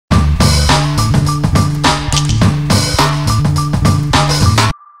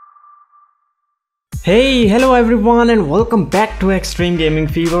Hello everyone and welcome back to Extreme Gaming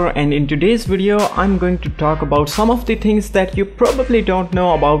Fever, and in today's video I'm going to talk about some of the things that you probably don't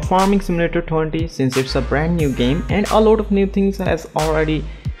know about Farming Simulator 20, since it's a brand new game and a lot of new things has already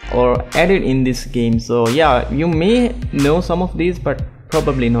added in this game. So yeah, you may know some of these but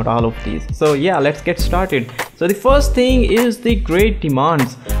probably not all of these. So yeah, let's get started. So the first thing is the great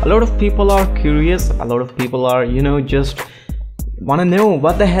demands. A lot of people are curious, a lot of people are just wanna know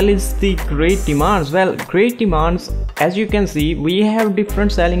what the hell is the great demands. Well, great demands, as you can see, we have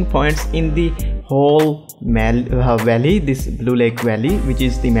different selling points in the whole valley, this Blue Lake Valley, which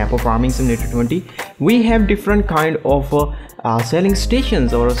is the map of Farming Simulator 20. We have different kind of selling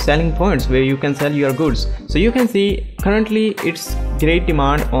stations or selling points where you can sell your goods. So you can see currently it's great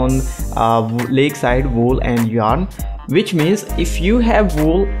demand on lakeside wool and yarn, which means if you have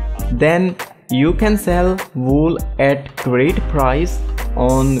wool, then you can sell wool at great price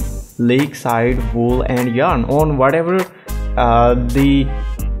on lakeside wool and yarn on whatever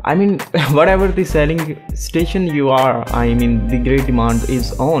whatever the selling station you are, the great demand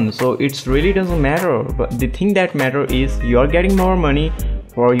is on. So it's really doesn't matter, but the thing that matter is you are getting more money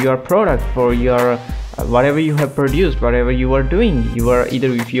for your product, for your whatever you have produced, whatever you are doing. You are either,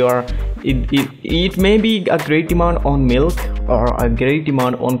 if you are, it may be a great demand on milk or a great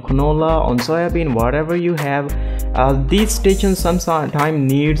demand on canola, on soybean, whatever you have. These stations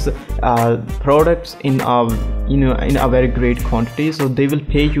sometimes needs products in a very great quantity, so they will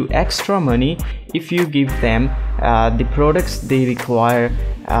pay you extra money if you give them the products they require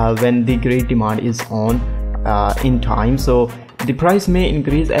when the great demand is on in time. So the price may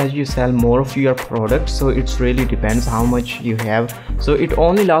increase as you sell more of your products, so it really depends how much you have. So it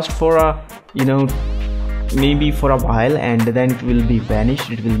only lasts for a maybe for a while, and then it will be vanished,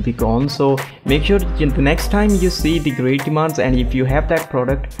 it will be gone. So make sure the next time you see the great demands, and if you have that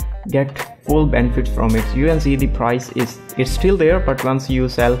product, get full benefits from it. You can see the price it's still there, but once you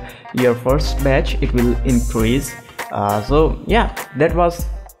sell your first batch, it will increase. So yeah, that was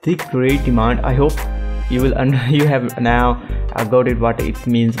the great demand. I hope you have now got it what it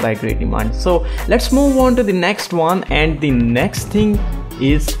means by great demand. So let's move on to the next one, and the next thing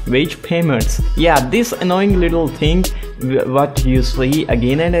is wage payments. Yeah, this annoying little thing what you see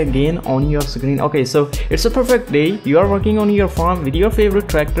again and again on your screen. Okay, so it's a perfect day, you are working on your farm with your favorite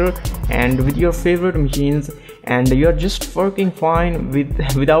tractor and with your favorite machines, and you're just working fine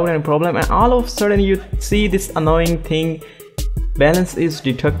without any problem, and all of a sudden you see this annoying thing: balance is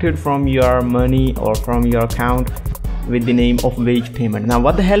deducted from your money or from your account with the name of wage payment. Now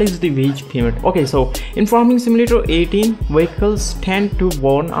what the hell is the wage payment? Okay, so in Farming Simulator 18, vehicles tend to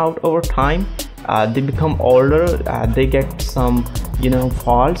worn out over time. They become older, they get some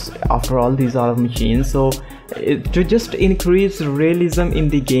faults. After all, these are machines. So to just increase realism in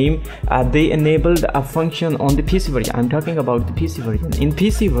the game, they enabled a function on the PC version. I'm talking about the PC version. In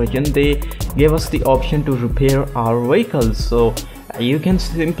PC version, they gave us the option to repair our vehicles. So you can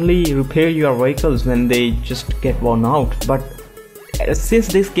simply repair your vehicles when they just get worn out. But since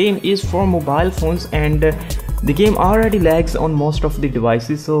this game is for mobile phones and the game already lags on most of the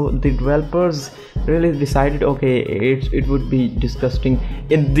devices, so the developers really decided, okay, it would be disgusting.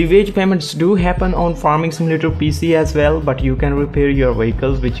 The wage payments do happen on Farming Simulator PC as well, but you can repair your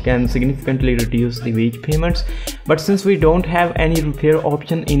vehicles, which can significantly reduce the wage payments. But since we don't have any repair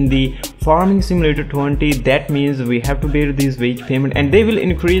option in the Farming Simulator 20, that means we have to bear these wage payment, and they will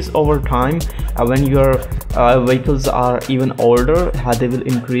increase over time. When your vehicles are even older, they will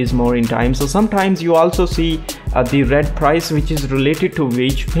increase more in time. So sometimes you also see the red price, which is related to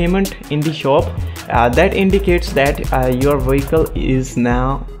wage payment in the shop. That indicates that your vehicle is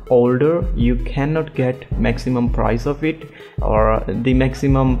now older, you cannot get maximum price of it or the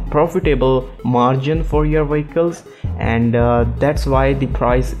maximum profitable margin for your vehicles, and that's why the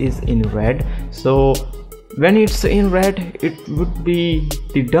price is in red. So when it's in red, it would be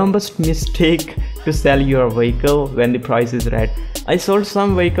the dumbest mistake to sell your vehicle when the price is red. I sold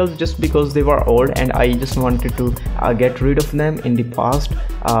some vehicles just because they were old and I just wanted to get rid of them in the past.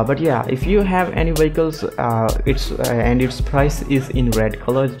 But yeah, if you have any vehicles and its price is in red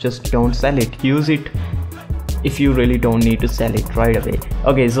color, just don't sell it. Use it if you really don't need to sell it right away.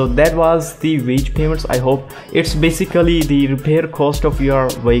 Okay, so that was the wage payments. I hope it's basically the repair cost of your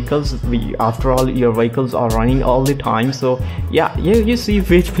vehicles. After all, your vehicles are running all the time. So yeah, you see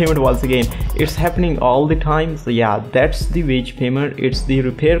wage payment once again, it's happening all the time. So yeah, that's the wage payment. It's the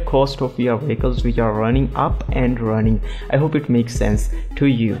repair cost of your vehicles which are running up and running. I hope it makes sense to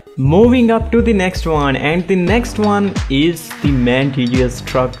you. Moving up to the next one, and the next one is the man tedious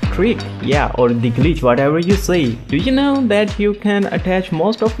truck trick, yeah, or the glitch, whatever you say. Do you know that you can attach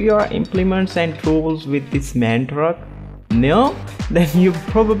most of your implements and tools with this man truck? No? Then you're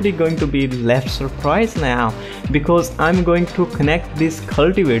probably going to be left surprised now, because I'm going to connect this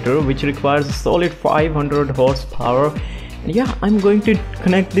cultivator which requires a solid 500 horsepower. Yeah, I'm going to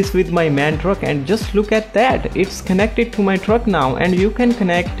connect this with my man truck, and just look at that, it's connected to my truck now. And you can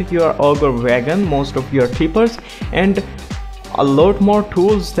connect your auger wagon, most of your tippers, and a lot more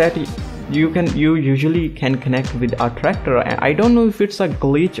tools that you usually can connect with a tractor. And I don't know if it's a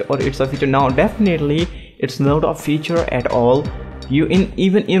glitch or it's a feature. Now definitely it's not a feature at all.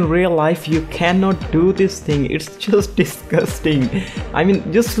 Even in real life you cannot do this thing. It's just disgusting. I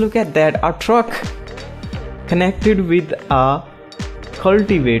mean, just look at that, a truck connected with a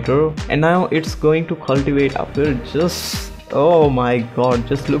cultivator, and now it's going to cultivate a field. Just, oh my god,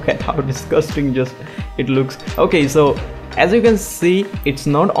 just look at how disgusting just it looks. Okay, so as you can see, it's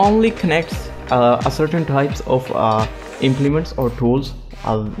not only connects a certain types of implements or tools.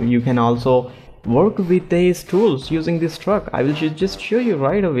 You can also work with these tools using this truck. I will just show you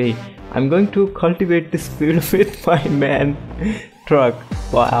right away. I'm going to cultivate this field with my man truck.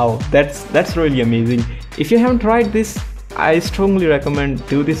 Wow, that's really amazing. If you haven't tried this, I strongly recommend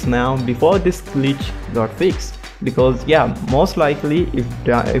do this now before this glitch got fixed, because yeah, most likely if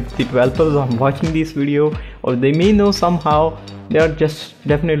the developers are watching this video, or they may know somehow, they are just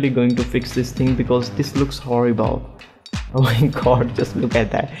definitely going to fix this thing, because this looks horrible. Oh my god, just look at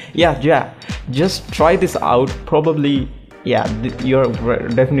that. Yeah, just try this out. Probably, yeah, you're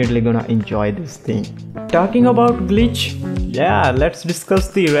definitely gonna enjoy this thing. Talking about glitch, yeah, let's discuss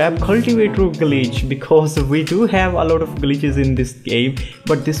the wrap cultivator glitch, because we do have a lot of glitches in this game,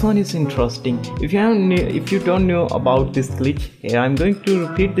 but this one is interesting. If you don't know about this glitch, here I'm going to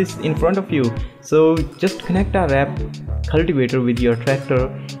repeat this in front of you. So just connect a wrap cultivator with your tractor,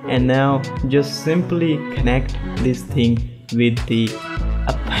 and now just simply connect this thing with the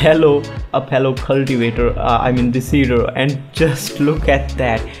Apollo cultivator, I mean the seeder, and just look at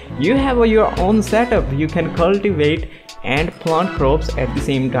that. You have your own setup. You can cultivate and plant crops at the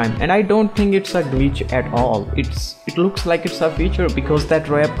same time, and I don't think it's a glitch at all. It looks like it's a feature, because that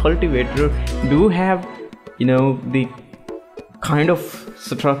wrap cultivator do have, you know, the kind of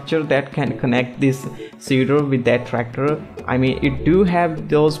structure that can connect this seeder with that tractor. I mean, it do have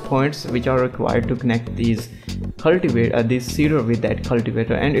those points which are required to connect these this seeder with that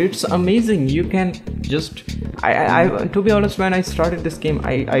cultivator, and it's amazing. You can just I to be honest, when I started this game,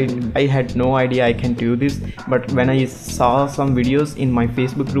 I had no idea I can do this, but when I saw some videos in my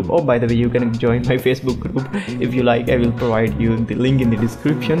Facebook group, oh by the way, you can join my Facebook group if you like. I will provide you the link in the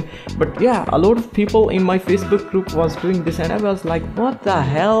description. But yeah, a lot of people in my Facebook group was doing this, and I was like, what the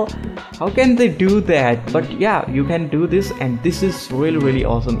hell, how can they do that? But yeah, you can do this, and this is really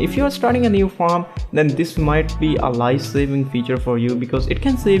awesome. If you are starting a new farm, then this might be a life-saving feature for you, because it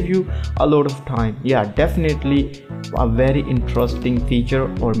can save you a lot of time. Yeah, definitely a very interesting feature,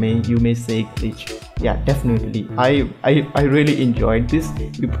 or you may say glitch. Yeah, definitely I really enjoyed this.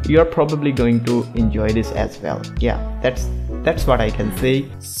 You're probably going to enjoy this as well. Yeah, that's what I can say.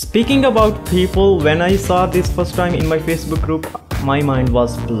 Speaking about people, when I saw this first time in my Facebook group, my mind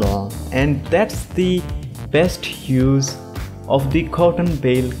was blown, and that's the best use of the cotton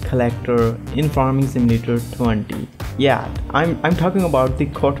bale collector in Farming Simulator 20. Yeah, I'm talking about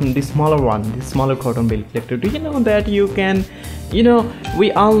the smaller one, the smaller cotton bale collector. Do you know that you can,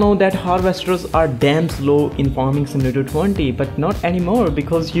 we all know that harvesters are damn slow in Farming Simulator 20, but not anymore,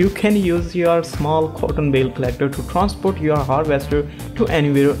 because you can use your small cotton bale collector to transport your harvester to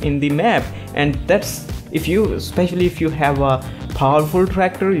anywhere in the map. And that's, especially if you have a powerful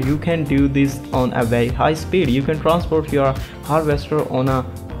tractor, you can do this on a very high speed. You can transport your harvester on a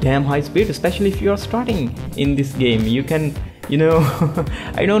damn high speed, especially if you are starting in this game. You can,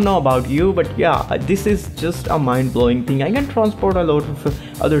 I don't know about you, but yeah, this is just a mind-blowing thing. I can transport a lot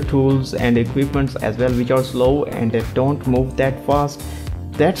of other tools and equipments as well, which are slow and don't move that fast.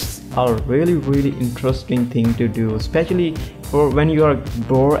 That's a really interesting thing to do, especially for when you are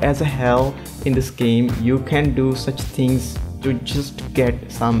bored as a hell in this game. You can do such things to just get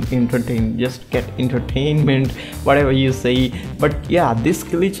some entertainment, whatever you say. But yeah, this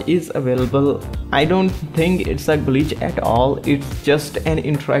glitch is available. I don't think it's a glitch at all. It's just an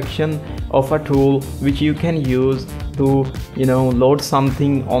interaction of a tool which you can use to load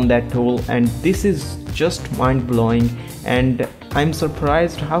something on that tool, and this is just mind-blowing. And I'm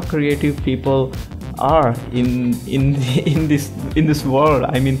surprised how creative people are in this world.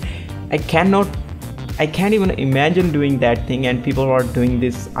 I mean, I cannot I can't even imagine doing that thing, and people are doing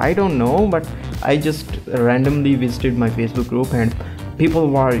this. I don't know, but I just randomly visited my Facebook group and people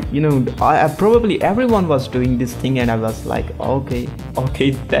were, you know, I probably everyone was doing this thing, and I was like, okay,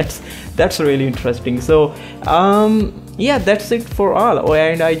 that's really interesting. So yeah, that's it for all. Oh,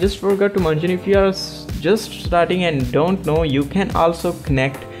 and I just forgot to mention, if you are just starting and don't know, you can also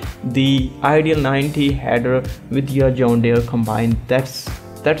connect the Ideal 90 header with your John Deere combine. That's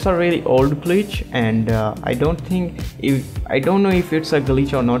a really old glitch, and I don't know if it's a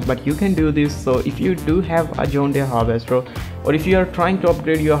glitch or not, but you can do this. So if you do have a John Deere harvester, or if you are trying to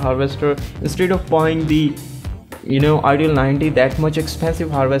upgrade your harvester, instead of buying the, you know, Ideal 90, that much expensive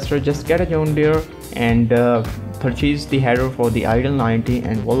harvester, just get a John Deere and purchase the header for the Ideal 90,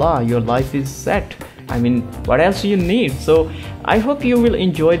 and voila, your life is set. I mean, what else you need? So I hope you will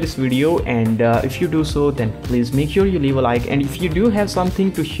enjoy this video, and if you do so, then please make sure you leave a like. And if you do have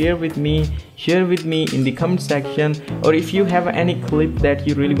something to share with me in the comment section, or if you have any clip that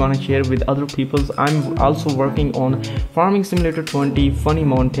you really want to share with other people. I'm also working on Farming Simulator 20 funny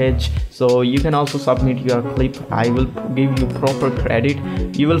montage, so you can also submit your clip. I will give you proper credit.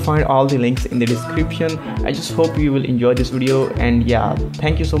 You will find all the links in the description. I just hope you will enjoy this video, and yeah,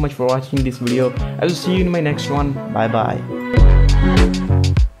 thank you so much for watching this video. I will see you in my next one. Bye bye.